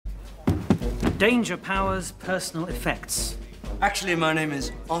Danger Powers personal effects. Actually, my name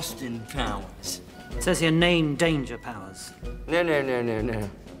is Austin Powers. It says here, name Danger Powers. No.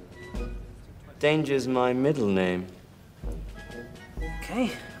 Danger's my middle name.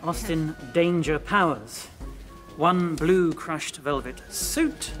 Okay, Austin Danger Powers. 1 blue crushed velvet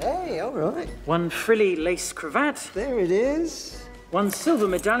suit. Hey, all right. 1 frilly lace cravat. There it is. 1 silver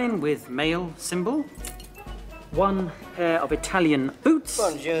medallion with male symbol. 1 pair of Italian boots.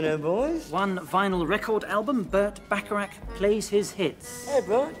 Buongiorno, boys. 1 vinyl record album, Burt Bacharach plays his hits. Hey,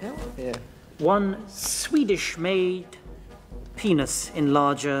 bro. Yeah. 1 Swedish-made penis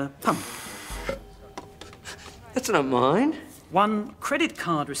enlarger pump. That's not mine. 1 credit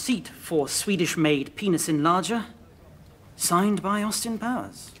card receipt for Swedish-made penis enlarger, signed by Austin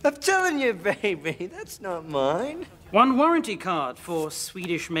Powers. I'm telling you, baby, that's not mine. 1 warranty card for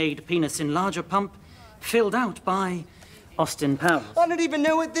Swedish-made penis enlarger pump, filled out by Austin Powers. I don't even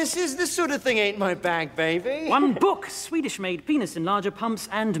know what this is. This sort of thing ain't my bag, baby. 1 book, Swedish-made penis enlarger pumps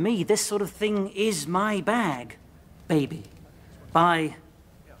and me. This sort of thing is my bag, baby, by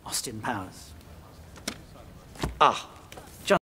Austin Powers. Ah.